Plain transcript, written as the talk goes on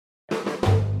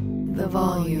the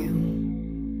volume.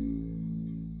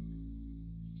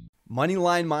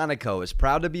 Moneyline Monaco is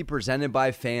proud to be presented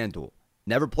by FanDuel.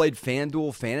 Never played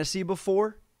FanDuel Fantasy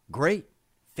before? Great.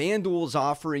 FanDuel is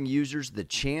offering users the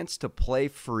chance to play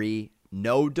free,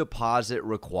 no deposit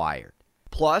required.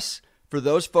 Plus, for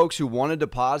those folks who want to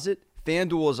deposit,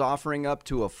 FanDuel is offering up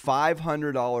to a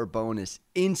 $500 bonus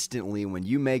instantly when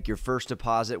you make your first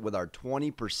deposit with our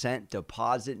 20%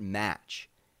 deposit match.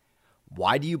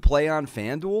 Why do you play on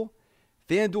FanDuel?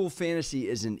 FanDuel Fantasy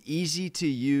is an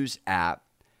easy-to-use app.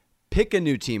 Pick a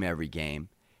new team every game.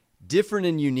 Different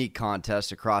and unique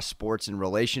contests across sports in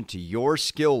relation to your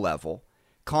skill level.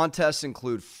 Contests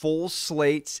include full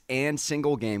slates and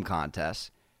single game contests.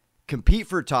 Compete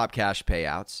for top cash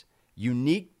payouts,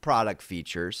 unique product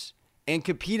features, and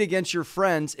compete against your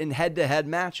friends in head-to-head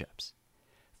matchups.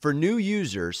 For new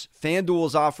users, FanDuel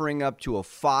is offering up to a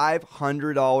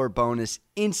 $500 bonus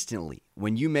instantly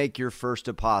when you make your first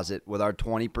deposit with our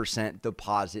 20%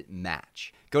 deposit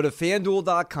match. Go to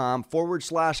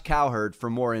FanDuel.com/Cowherd for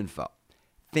more info.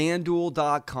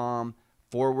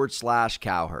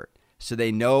 FanDuel.com/Cowherd so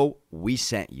they know we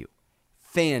sent you.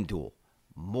 FanDuel,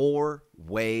 more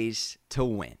ways to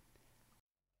win.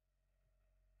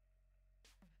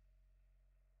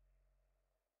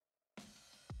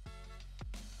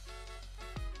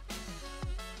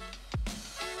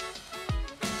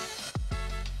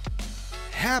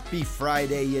 Happy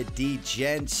Friday, you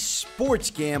D-Gents. Sports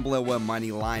gambling with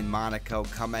Moneyline Monaco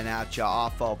coming at you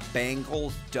off a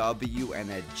Bengals W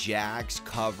and a Jags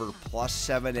cover plus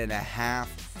 7.5.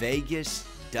 Vegas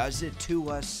does it to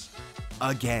us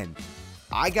again.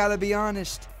 I gotta be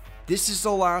honest, this is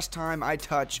the last time I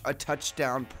touch a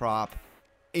touchdown prop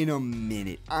in a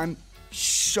minute. I'm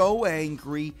so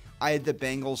angry. I had the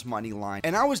Bengals money line,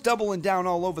 and I was doubling down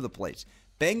all over the place.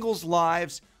 Bengals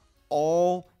lives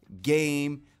all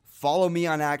game. Follow me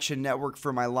on Action Network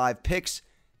for my live picks.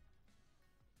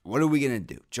 What are we going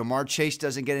to do? Jamar Chase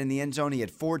doesn't get in the end zone. He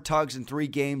had 4 tugs in 3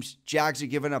 games. Jags are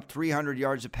giving up 300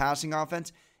 yards of passing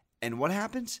offense. And what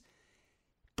happens?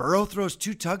 Burrow throws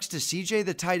 2 tugs to CJ,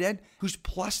 the tight end, who's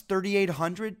plus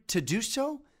 3,800 to do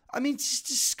so? I mean, it's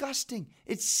disgusting.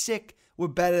 It's sick. We're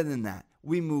better than that.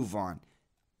 We move on.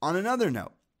 On another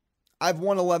note, I've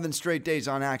won 11 straight days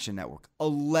on Action Network.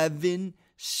 11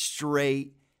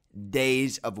 straight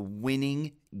days of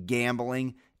winning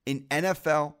gambling in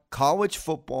NFL, college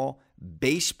football,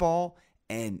 baseball,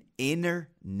 and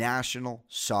international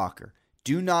soccer.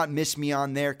 Do not miss me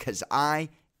on there because I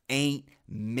ain't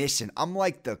missing. I'm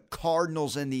like the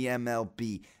Cardinals in the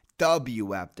MLB.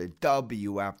 W after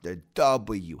W after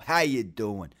W. How you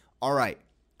doing? All right.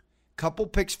 Couple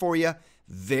picks for you.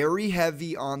 Very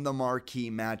heavy on the marquee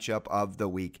matchup of the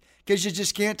week because you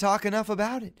just can't talk enough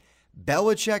about it.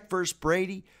 Belichick versus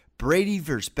Brady. Brady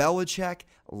versus Belichick.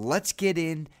 Let's get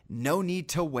in. No need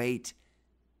to wait.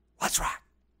 Let's rock.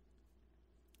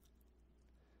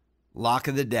 Lock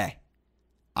of the day.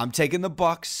 I'm taking the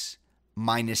Bucks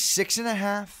minus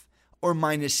 6.5 or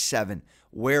minus 7.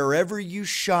 Wherever you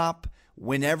shop,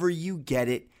 whenever you get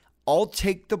it, I'll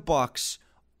take the Bucks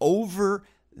over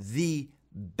the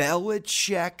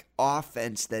Belichick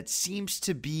offense that seems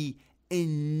to be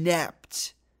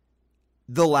inept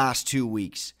the last 2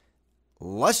 weeks.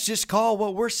 Let's just call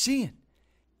what we're seeing.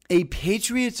 A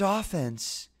Patriots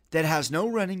offense that has no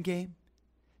running game,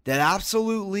 that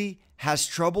absolutely has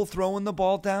trouble throwing the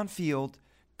ball downfield,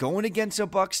 going against a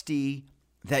Bucs D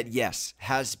that, yes,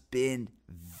 has been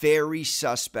very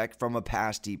suspect from a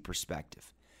pass D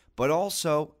perspective. But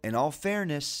also, in all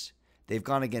fairness, they've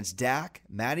gone against Dak,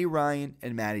 Matty Ryan,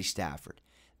 and Matty Stafford.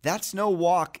 That's no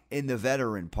walk in the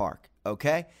veteran park,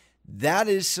 okay? That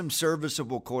is some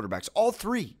serviceable quarterbacks. All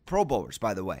 3 Pro Bowlers,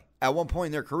 by the way, at one point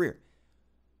in their career.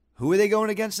 Who are they going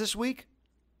against this week?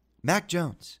 Mac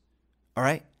Jones. All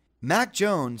right? Mac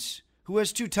Jones, who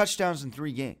has 2 touchdowns in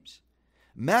 3 games.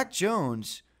 Mac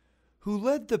Jones, who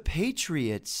led the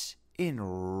Patriots in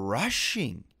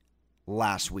rushing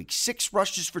last week. 6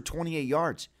 rushes for 28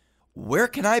 yards. Where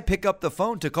can I pick up the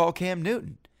phone to call Cam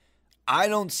Newton? I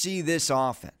don't see this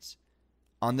offense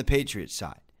on the Patriots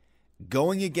side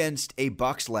going against a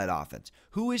Bucs-led offense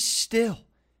who is still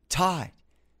tied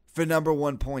for number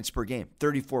 1 points per game,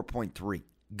 34.3.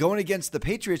 Going against the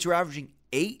Patriots who are averaging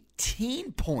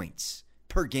 18 points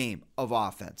per game of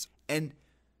offense. And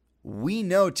we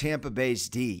know Tampa Bay's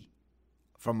D,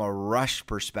 from a rush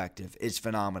perspective, is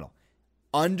phenomenal.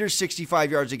 Under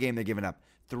 65 yards a game they're giving up.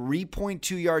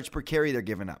 3.2 yards per carry they're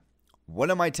giving up.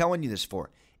 What am I telling you this for?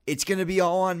 It's going to be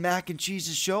all on Mac and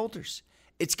Cheese's shoulders.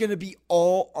 It's going to be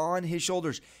all on his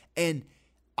shoulders. And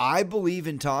I believe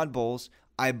in Todd Bowles.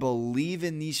 I believe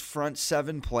in these front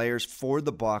 7 players for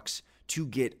the Bucs to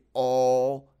get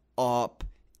all up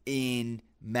in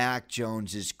Mac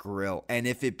Jones's grill. And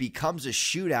if it becomes a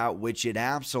shootout, which it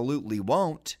absolutely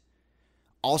won't,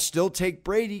 I'll still take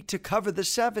Brady to cover the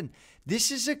 7.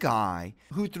 This is a guy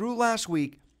who threw last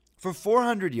week for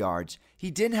 400 yards.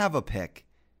 He didn't have a pick,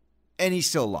 and he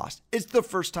still lost. It's the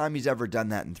first time he's ever done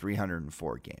that in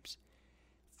 304 games.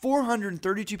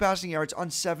 432 passing yards on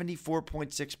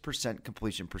 74.6%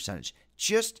 completion percentage.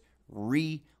 Just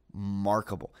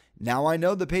remarkable. Now, I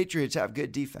know the Patriots have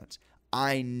good defense.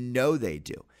 I know they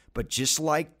do. But just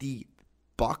like the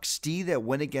Bucs D that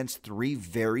went against 3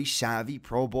 very savvy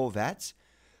Pro Bowl vets,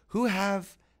 who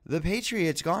have the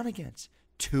Patriots gone against?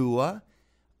 Tua,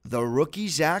 the rookie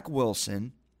Zach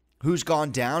Wilson, who's gone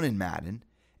down in Madden,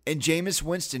 and Jameis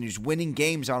Winston, who's winning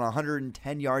games on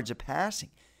 110 yards of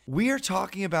passing. We are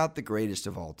talking about the greatest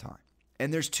of all time.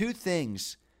 And there's 2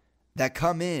 things that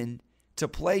come in to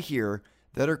play here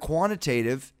that are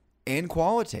quantitative and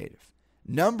qualitative.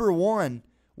 Number 1,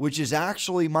 which is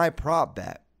actually my prop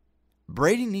bet,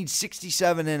 Brady needs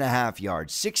 67.5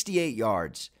 yards, 68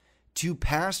 yards to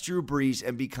pass Drew Brees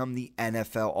and become the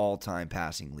NFL all-time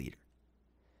passing leader.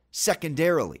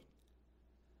 Secondarily,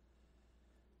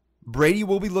 Brady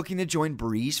will be looking to join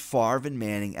Brees, Favre, and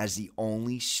Manning as the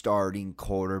only starting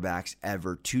quarterbacks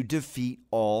ever to defeat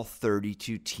all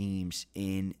 32 teams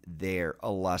in their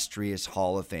illustrious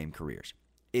Hall of Fame careers.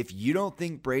 If you don't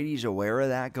think Brady's aware of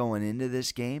that going into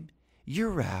this game,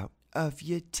 you're out of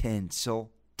your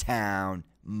tinsel town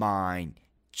mind,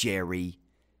 Jerry.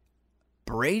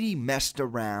 Brady messed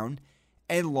around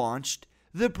and launched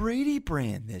the Brady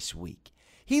brand this week.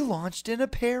 He launched an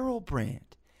apparel brand.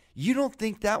 You don't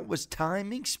think that was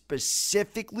timing,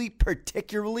 specifically,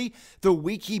 particularly the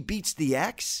week he beats the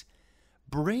X?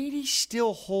 Brady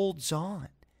still holds on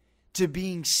to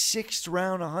being 6th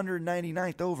round,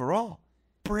 199th overall.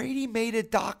 Brady made a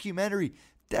documentary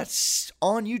that's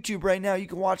on YouTube right now. You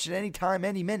can watch it anytime,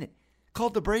 any minute,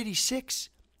 called The Brady Six.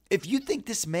 If you think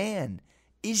this man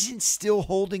isn't still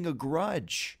holding a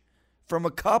grudge from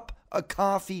a cup of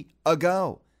coffee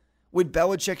ago, when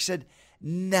Belichick said,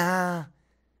 nah,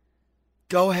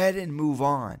 go ahead and move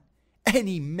on, and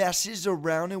he messes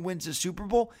around and wins a Super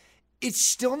Bowl, it's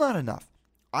still not enough.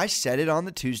 I said it on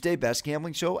the Tuesday Best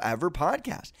Gambling Show Ever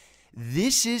podcast.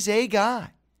 This is a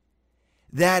guy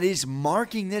that is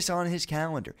marking this on his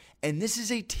calendar, and this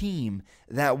is a team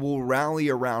that will rally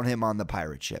around him on the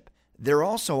pirate ship. They're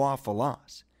also off a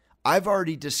loss. I've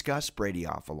already discussed Brady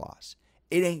off a loss.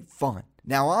 It ain't fun.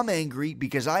 Now, I'm angry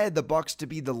because I had the Bucs to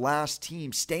be the last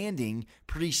team standing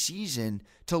preseason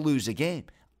to lose a game.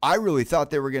 I really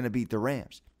thought they were going to beat the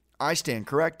Rams. I stand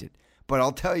corrected. But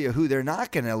I'll tell you who they're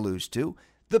not going to lose to.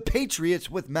 The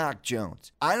Patriots with Mac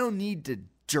Jones. I don't need to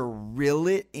drill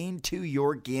it into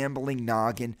your gambling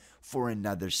noggin for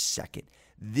another second.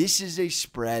 This is a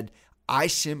spread I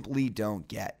simply don't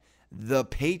get. The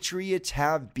Patriots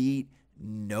have beat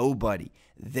nobody.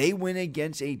 They went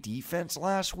against a defense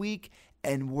last week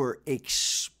and were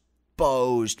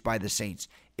exposed by the Saints.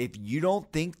 If you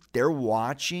don't think they're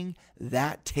watching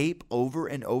that tape over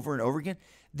and over and over again,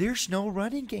 there's no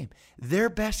running game. Their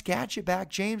best gadget back,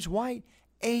 James White,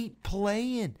 ain't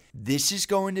playing. This is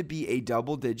going to be a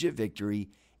double-digit victory.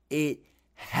 It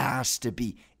has to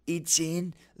be. It's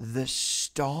in the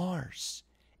stars.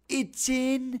 It's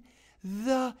in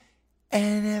the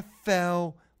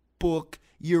NFL book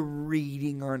you're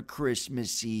reading on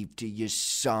Christmas Eve to your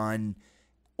son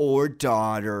or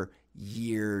daughter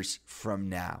years from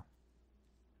now.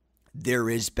 There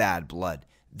is bad blood.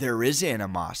 There is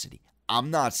animosity.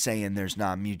 I'm not saying there's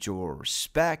not mutual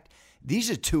respect. These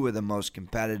are 2 of the most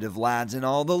competitive lads in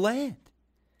all the land.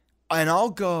 And I'll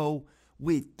go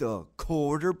with the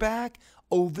quarterback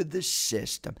over the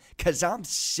system because I'm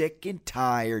sick and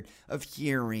tired of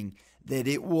hearing that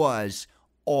it was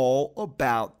all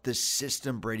about the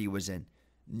system Brady was in.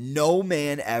 No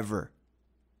man ever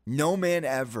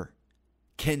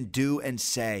can do and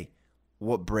say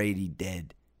what Brady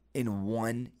did in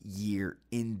 1 year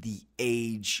in the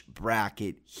age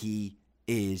bracket he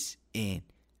is in.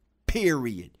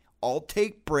 Period. I'll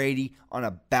take Brady on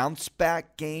a bounce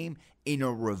back game, in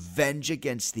a revenge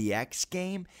against the X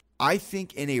game. I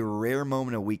think in a rare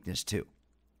moment of weakness too,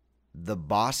 the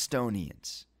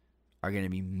Bostonians are going to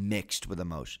be mixed with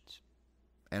emotions.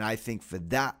 And I think for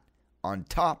that, on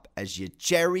top, as your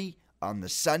cherry on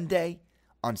Sunday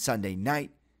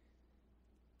night,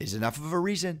 is enough of a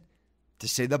reason to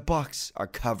say the Bucs are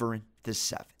covering the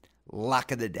 7.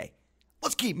 Lock of the day.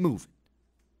 Let's keep moving.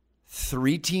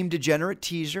 3-team degenerate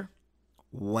teaser.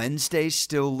 Wednesday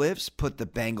still lives. Put the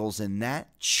Bengals in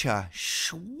that.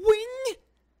 Cha-swing.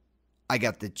 I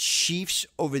got the Chiefs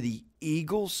over the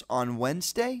Eagles on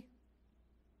Wednesday.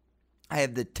 I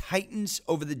have the Titans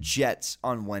over the Jets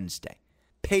on Wednesday.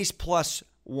 Pace plus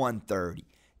 130.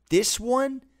 This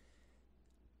one,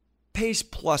 pace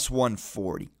plus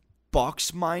 140.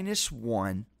 Bucks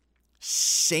 -1.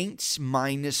 Saints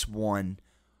 -1.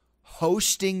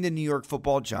 Hosting the New York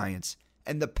Football Giants.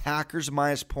 And the Packers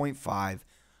 -0.5.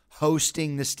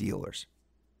 Hosting the Steelers.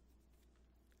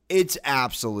 It's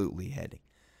absolutely hitting.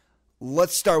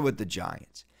 Let's start with the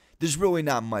Giants. There's really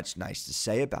not much nice to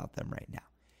say about them right now.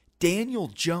 Daniel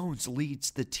Jones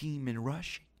leads the team in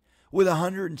rushing with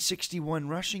 161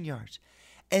 rushing yards.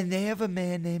 And they have a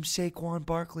man named Saquon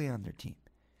Barkley on their team.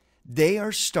 They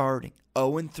are starting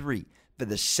 0-3 for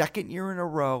the second year in a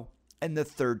row and the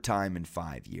third time in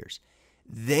 5 years.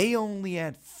 They only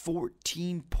had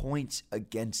 14 points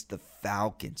against the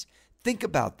Falcons. Think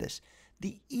about this.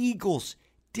 The Eagles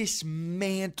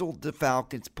dismantled the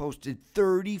Falcons, posted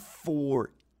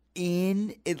 34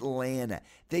 in Atlanta.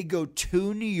 They go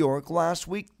to New York last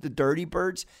week, the Dirty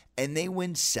Birds, and they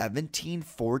win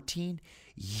 17-14.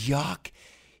 Yuck.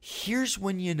 Here's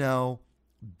when you know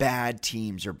bad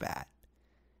teams are bad.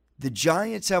 The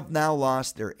Giants have now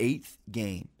lost their eighth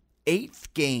game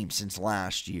since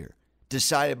last year,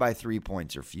 decided by 3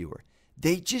 points or fewer.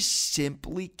 They just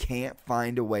simply can't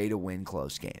find a way to win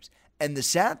close games. And the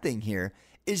sad thing here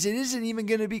is it isn't even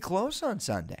going to be close on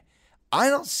Sunday. I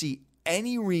don't see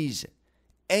any reason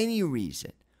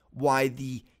why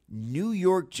the New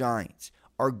York Giants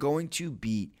are going to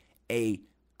beat a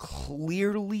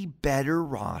clearly better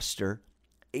roster,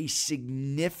 a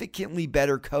significantly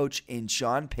better coach in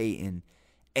Sean Payton,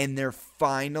 and they're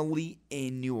finally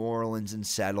in New Orleans and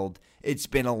settled. It's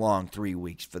been a long 3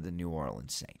 weeks for the New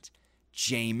Orleans Saints.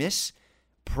 Jameis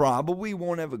probably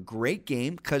won't have a great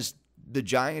game because the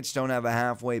Giants don't have a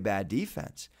halfway bad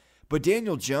defense. But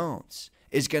Daniel Jones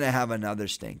is going to have another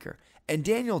stinker. And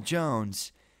Daniel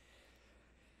Jones,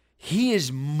 he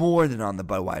is more than on the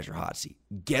Budweiser hot seat.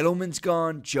 Gettleman's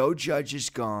gone, Joe Judge is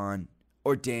gone,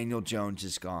 or Daniel Jones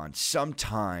is gone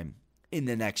sometime in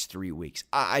the next 3 weeks.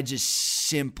 I just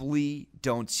simply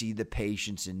don't see the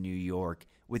patience in New York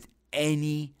with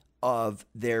any of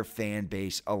their fan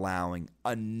base allowing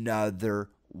another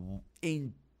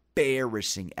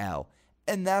embarrassing L.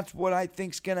 And that's what I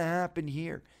think's going to happen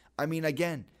here. I mean,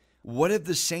 again, what have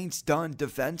the Saints done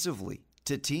defensively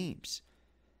to teams?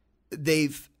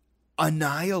 They've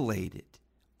annihilated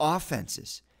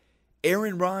offenses.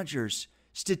 Aaron Rodgers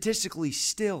statistically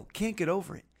still can't get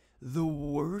over it. The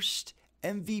worst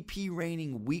MVP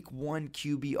reigning Week 1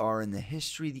 QBR in the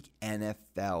history of the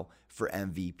NFL for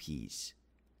MVPs.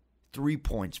 3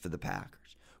 points for the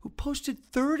Packers, who posted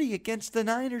 30 against the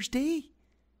Niners D.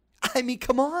 I mean,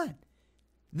 come on.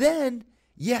 Then,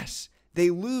 yes, they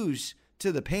lose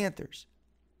to the Panthers.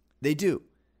 They do.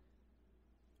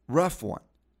 Rough one.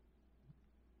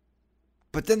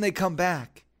 But then they come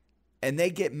back and they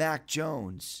get Mac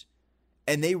Jones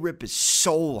and they rip his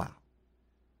soul out.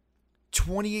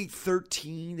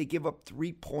 28-13. They give up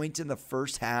 3 points in the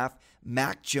first half.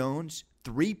 Mac Jones,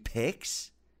 3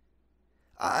 picks.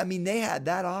 I mean, they had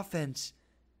that offense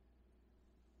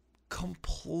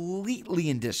completely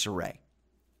in disarray.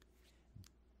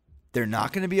 They're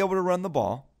not going to be able to run the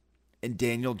ball, and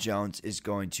Daniel Jones is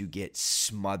going to get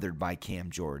smothered by Cam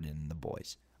Jordan and the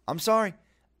boys. I'm sorry.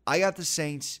 I got the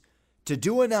Saints to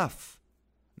do enough.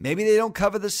 Maybe they don't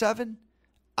cover the 7.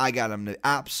 I got them to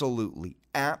absolutely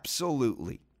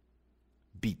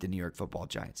beat the New York Football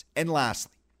Giants. And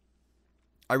lastly,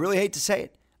 I really hate to say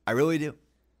it. I really do.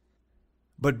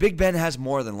 But Big Ben has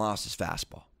more than lost his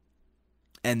fastball.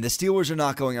 And the Steelers are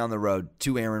not going on the road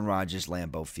to Aaron Rodgers'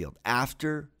 Lambeau Field.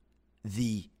 After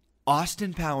the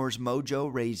Austin Powers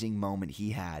mojo-raising moment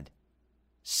he had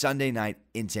Sunday night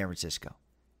in San Francisco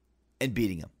and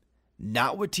beating him.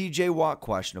 Not with TJ Watt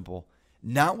questionable,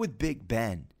 not with Big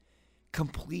Ben,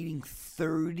 completing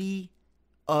 30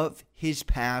 of his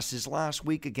passes last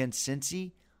week against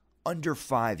Cincy under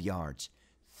 5 yards.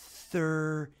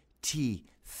 30.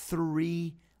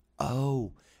 3-0.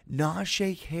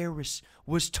 Najee Harris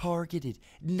was targeted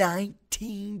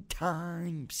 19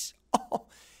 times. Oh,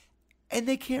 and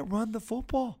they can't run the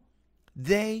football.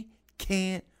 They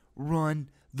can't run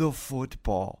the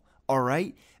football. All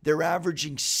right? They're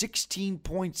averaging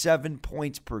 16.7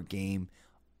 points per game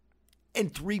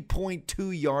and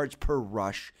 3.2 yards per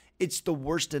rush. It's the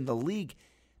worst in the league.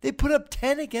 They put up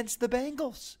 10 against the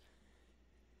Bengals.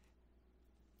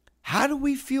 How do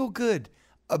we feel good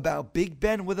about Big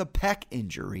Ben with a pec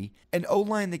injury, an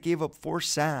O-line that gave up 4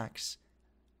 sacks,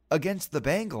 against the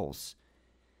Bengals.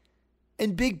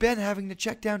 And Big Ben having to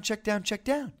check down.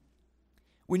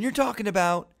 When you're talking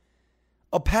about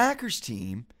a Packers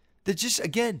team that just,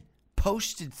 again,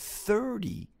 posted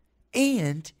 30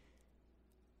 and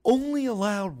only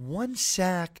allowed 1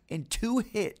 sack and 2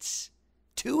 hits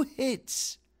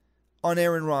on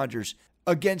Aaron Rodgers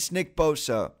against Nick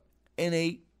Bosa in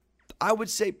a, I would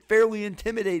say, fairly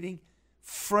intimidating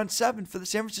front seven for the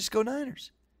San Francisco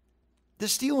Niners. The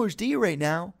Steelers' D right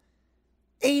now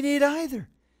ain't it either.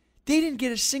 They didn't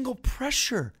get a single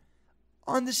pressure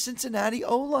on the Cincinnati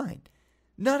O-line.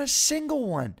 Not a single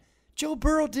one. Joe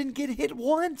Burrow didn't get hit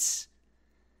once.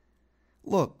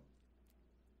 Look,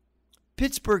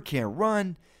 Pittsburgh can't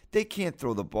run. They can't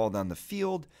throw the ball down the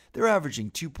field. They're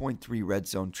averaging 2.3 red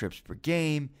zone trips per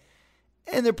game.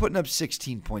 And they're putting up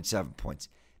 16.7 points.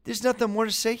 There's nothing more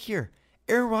to say here.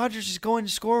 Aaron Rodgers is going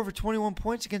to score over 21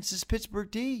 points against this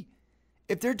Pittsburgh D.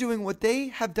 If they're doing what they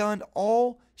have done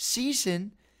all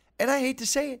season, and I hate to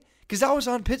say it, because I was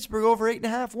on Pittsburgh over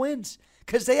 8.5 wins,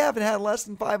 because they haven't had less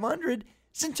than 500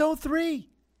 since 2003.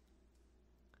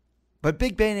 But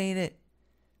Big Ben ain't it.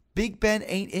 Big Ben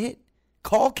ain't it.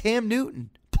 Call Cam Newton.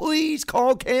 Please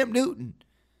call Cam Newton.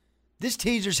 This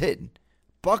teaser's hitting.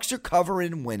 Bucks are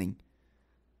covering and winning.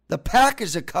 The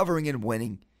Packers are covering and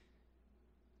winning.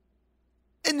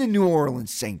 And the New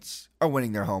Orleans Saints are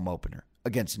winning their home opener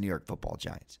against the New York Football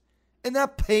Giants. And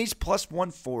that pays plus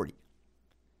 140.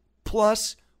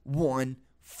 Plus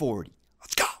 140.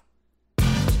 Let's go.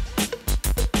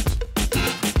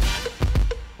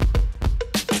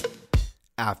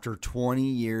 After 20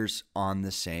 years on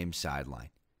the same sideline,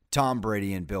 Tom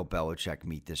Brady and Bill Belichick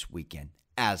meet this weekend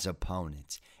as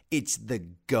opponents. It's the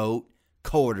GOAT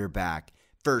quarterback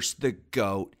versus the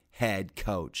GOAT head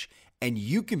coach. And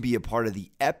you can be a part of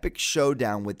the epic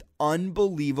showdown with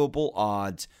unbelievable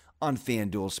odds on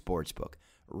FanDuel Sportsbook.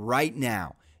 Right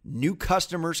now, new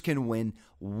customers can win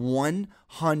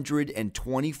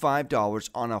 $125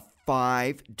 on a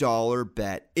 $5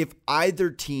 bet if either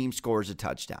team scores a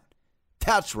touchdown.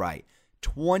 That's right,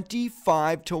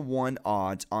 25-1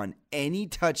 odds on any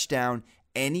touchdown,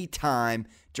 anytime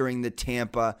during the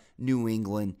Tampa-New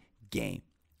England game.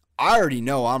 I already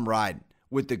know I'm riding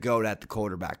with the GOAT at the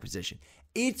quarterback position.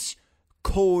 It's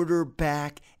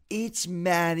quarterback. It's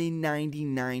Madden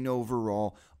 99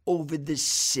 overall over the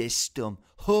system.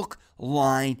 Hook,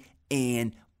 line,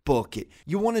 and book it.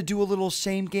 You want to do a little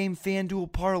same-game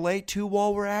FanDuel parlay too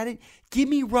while we're at it? Give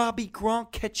me Robbie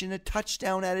Gronk catching a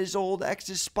touchdown at his old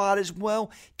ex's spot as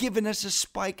well, giving us a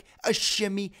spike, a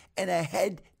shimmy, and a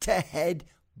head-to-head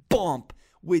bump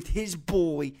with his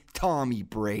boy Tommy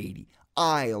Brady.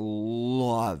 I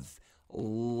love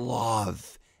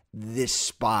this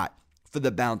spot for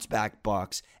the bounce back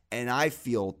Bucks, and I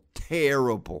feel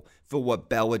terrible for what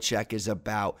Belichick is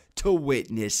about to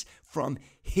witness from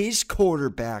his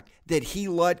quarterback that he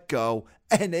let go,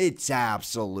 and it's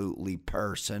absolutely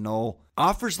personal.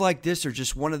 Offers like this are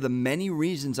just one of the many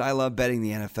reasons I love betting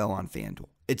the NFL on FanDuel.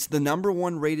 It's the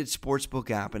 #1 rated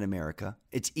sportsbook app in America.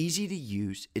 It's easy to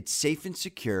use, it's safe and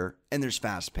secure, and there's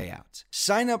fast payouts.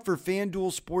 Sign up for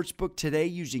FanDuel Sportsbook today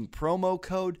using promo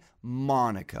code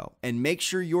Monaco and make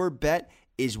sure your bet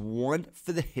is one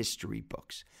for the history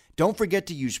books. Don't forget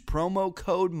to use promo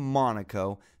code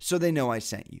Monaco so they know I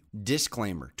sent you.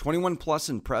 Disclaimer, 21 plus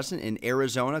and present in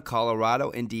Arizona,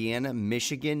 Colorado, Indiana,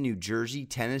 Michigan, New Jersey,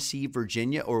 Tennessee,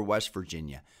 Virginia, or West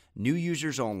Virginia. New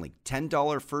users only.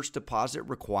 $10 first deposit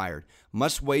required.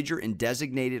 Must wager in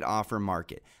designated offer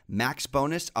market. Max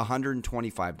bonus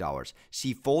 $125.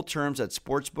 See full terms at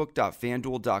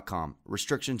sportsbook.fanduel.com.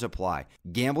 Restrictions apply.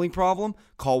 Gambling problem?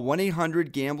 Call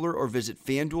 1-800-GAMBLER or visit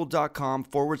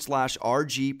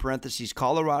fanduel.com/RG parentheses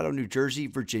Colorado, New Jersey,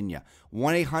 Virginia.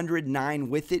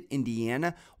 1-800-9-WITH-IT,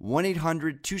 Indiana.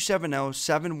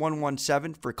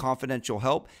 1-800-270-7117 for confidential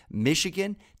help.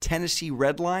 Michigan, Tennessee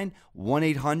Redline,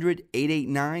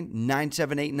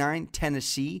 1-800-889-9789,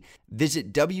 Tennessee.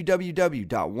 Visit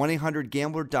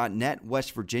www.1800gambler.net,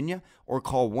 West Virginia, or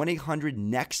call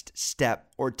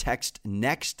 1-800-NEXT-STEP or text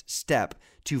NEXT STEP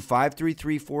to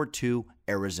 53342,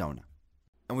 Arizona.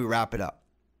 And we wrap it up.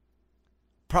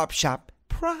 Prop shop.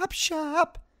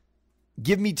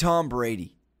 Give me Tom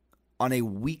Brady on a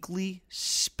weekly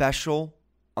special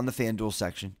on the FanDuel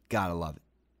section. Gotta love it.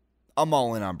 I'm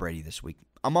all in on Brady this week.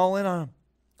 I'm all in on him.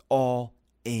 All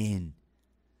in.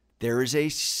 There is a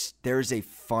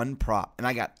fun prop, and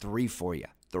I got 3 for you.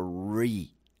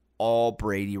 3, all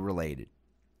Brady related,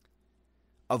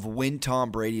 of when Tom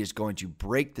Brady is going to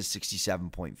break the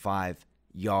 67.5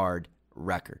 yard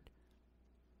record.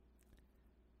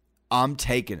 I'm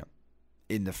taking him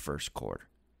in the first quarter.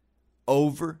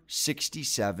 over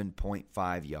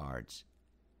 67.5 yards.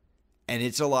 And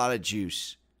it's a lot of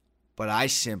juice, but I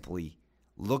simply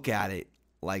look at it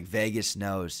like Vegas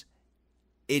knows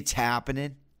it's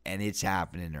happening, and it's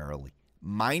happening early.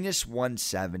 Minus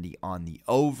 170 on the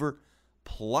over,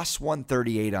 plus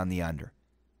 138 on the under.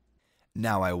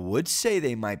 Now, I would say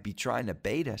they might be trying to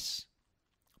bait us,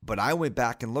 but I went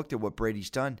back and looked at what Brady's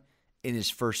done in his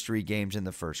first 3 games in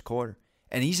the first quarter,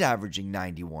 and he's averaging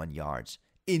 91 yards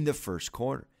in the first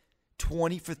quarter.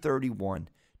 20 for 31,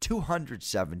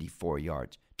 274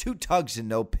 yards, 2 tugs and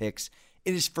no picks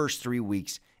in his first 3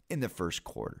 weeks in the first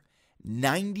quarter.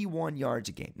 91 yards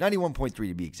a game, 91.3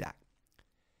 to be exact.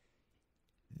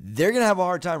 They're going to have a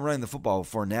hard time running the football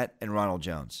with Fournette and Ronald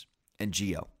Jones and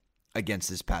Gio against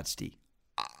this Pats D.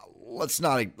 Let's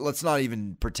not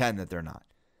even pretend that they're not.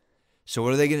 So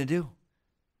what are they going to do?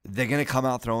 They're going to come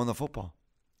out throwing the football.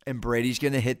 And Brady's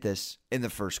going to hit this in the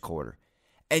first quarter.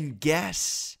 And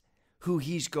guess who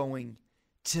he's going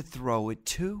to throw it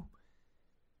to?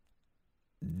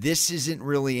 This isn't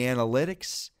really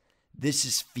analytics. This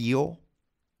is feel.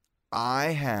 I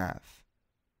have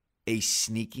a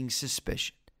sneaking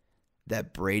suspicion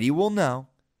that Brady will know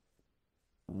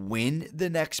when the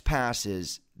next pass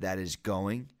is that is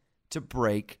going to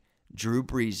break Drew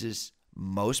Brees'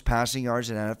 most passing yards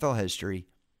in NFL history,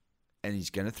 and he's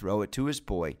going to throw it to his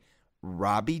boy,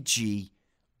 Robbie G.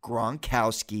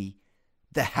 Gronkowski,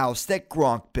 the house that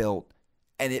Gronk built,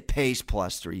 and it pays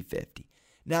plus 350.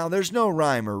 Now, there's no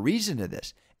rhyme or reason to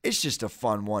this. It's just a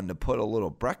fun one to put a little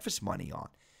breakfast money on.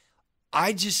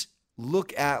 I just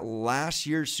look at last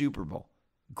year's Super Bowl.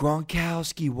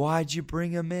 Gronkowski, why'd you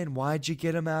bring him in? Why'd you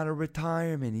get him out of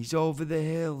retirement? He's over the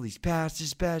hill. He's past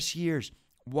his best years.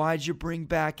 Why'd you bring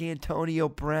back Antonio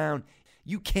Brown?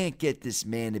 You can't get this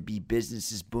man to be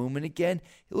business is booming again.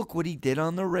 Look what he did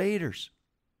on the Raiders.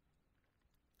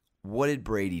 What did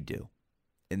Brady do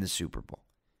in the Super Bowl?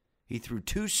 He threw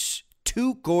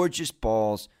two gorgeous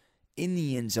balls in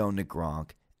the end zone to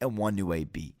Gronk and one to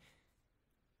AB.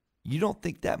 You don't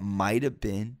think that might have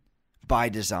been by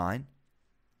design?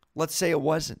 Let's say it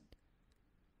wasn't.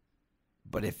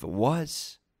 But if it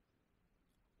was,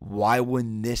 why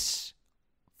wouldn't this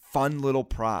fun little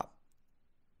prop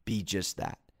be just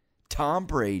that? Tom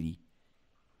Brady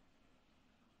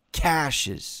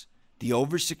cashes the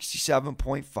over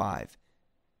 67.5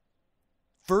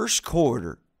 first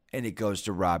quarter, and it goes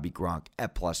to Robbie Gronk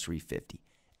at plus 350.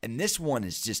 And this one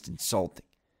is just insulting.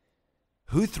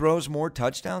 Who throws more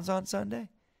touchdowns on Sunday?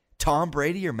 Tom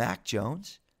Brady or Mac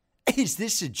Jones? Is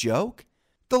this a joke?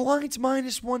 The line's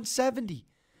minus 170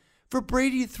 for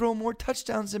Brady to throw more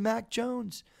touchdowns than Mac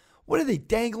Jones. What are they,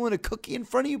 dangling a cookie in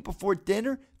front of you before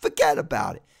dinner? Forget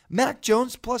about it. Mac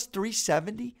Jones plus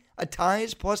 370,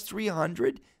 Tyus plus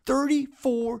 300,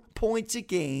 34 points a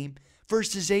game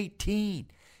versus 18.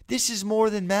 This is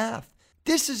more than math.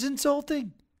 This is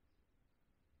insulting.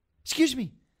 Excuse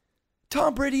me.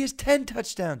 Tom Brady has 10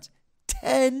 touchdowns.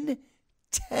 10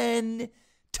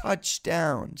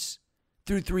 touchdowns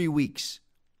through 3 weeks.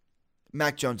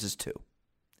 Mac Jones is 2.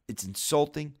 It's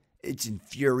insulting. It's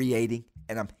infuriating.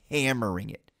 And I'm hammering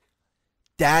it.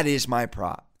 That is my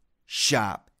prop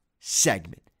shop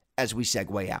segment as we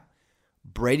segue out.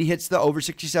 Brady hits the over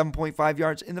 67.5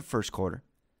 yards in the first quarter.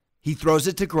 He throws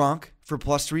it to Gronk for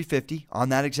plus 350 on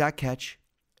that exact catch.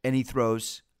 And he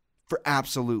throws for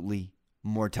absolutely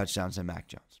more touchdowns than Mac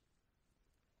Jones.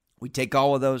 We take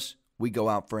all of those. We go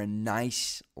out for a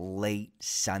nice late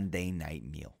Sunday night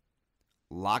meal.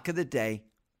 Lock of the day,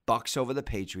 Bucs over the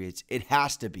Patriots. It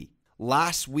has to be.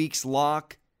 Last week's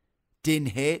lock didn't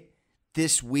hit.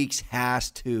 This week's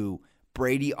has to.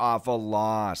 Brady off a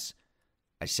loss.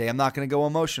 I say I'm not going to go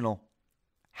emotional.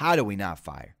 How do we not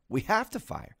fire? We have to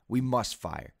fire. We must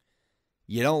fire.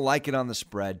 You don't like it on the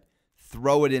spread,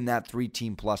 throw it in that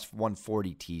 3-team plus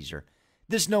 140 teaser.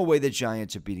 There's no way the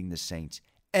Giants are beating the Saints.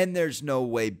 And there's no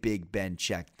way Big Ben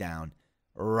checked down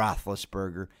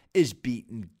Roethlisberger is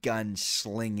beating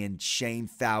gun-slinging Shane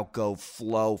Falco,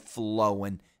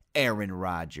 flowing Aaron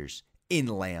Rodgers in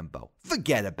Lambeau.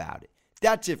 Forget about it.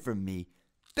 That's it from me.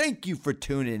 Thank you for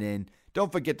tuning in.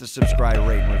 Don't forget to subscribe,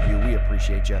 rate, and review. We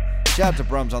appreciate you. Shout out to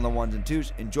Brums on the ones and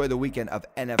twos. Enjoy the weekend of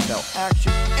NFL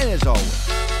action. And as always,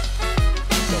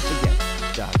 don't forget,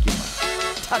 dock your money.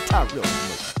 Ta-ta, real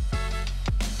smooth.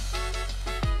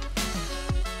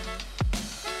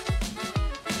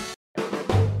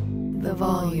 The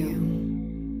volume.